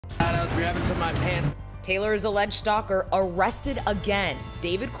I was grabbing some of my pants. Taylor's alleged stalker arrested again.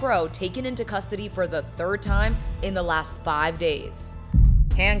 David Crowe taken into custody for the third time in the last 5 days.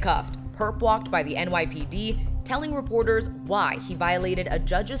 Handcuffed, perp walked by the NYPD, telling reporters why he violated a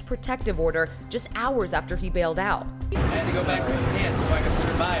judge's protective order just hours after he bailed out. I had to go back for the pants so I could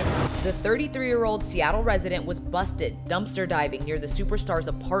survive. The 33-year-old Seattle resident was busted dumpster diving near the superstar's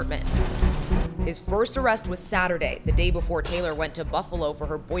apartment. His first arrest was Saturday, the day before Taylor went to Buffalo for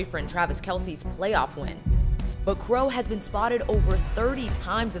her boyfriend Travis Kelce's playoff win. But Crowe has been spotted over 30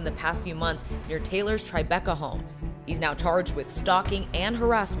 times in the past few months near Taylor's Tribeca home. He's now charged with stalking and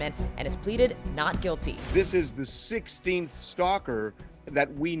harassment and has pleaded not guilty. This is the 16th stalker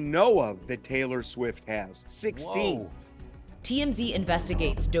that we know of that Taylor Swift has. 16. Whoa. TMZ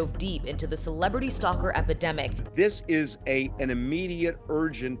Investigates dove deep into the celebrity stalker epidemic. This is an immediate,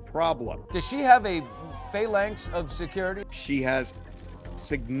 urgent problem. Does she have a phalanx of security? She has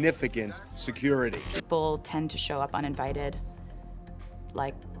significant security. People tend to show up uninvited,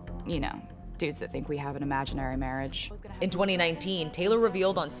 like, dudes that think we have an imaginary marriage. In 2019, Taylor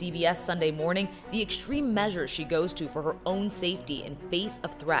revealed on CBS Sunday Morning the extreme measures she goes to for her own safety in face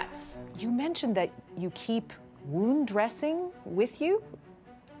of threats. You mentioned that you keep wound dressing with you?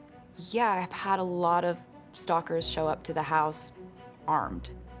 Yeah, I've had a lot of stalkers show up to the house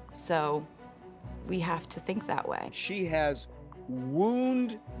armed, so we have to think that way. She has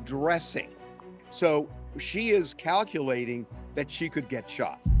wound dressing. So she is calculating that she could get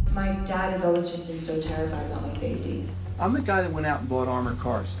shot. My dad has always just been so terrified about my safeties. I'm the guy that went out and bought armored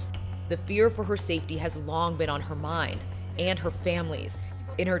cars. The fear for her safety has long been on her mind and her family's.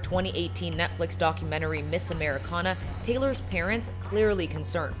 In her 2018 Netflix documentary, Miss Americana, Taylor's parents clearly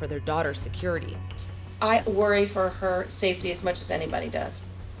concerned for their daughter's security. I worry for her safety as much as anybody does,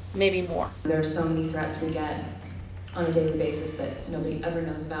 maybe more. There are so many threats we get on a daily basis that nobody ever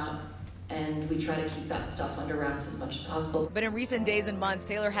knows about, and we try to keep that stuff under wraps as much as possible. But in recent days and months,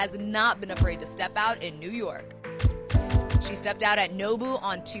 Taylor has not been afraid to step out in New York. She stepped out at Nobu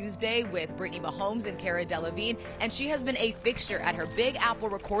on Tuesday with Brittany Mahomes and Cara Delevingne, and she has been a fixture at her Big Apple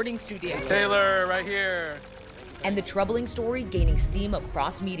recording studio. Taylor, right here. And the troubling story gaining steam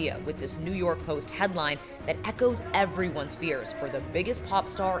across media with this New York Post headline that echoes everyone's fears for the biggest pop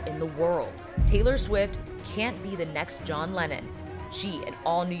star in the world. Taylor Swift can't be the next John Lennon. She and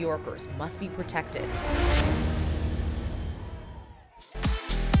all New Yorkers must be protected.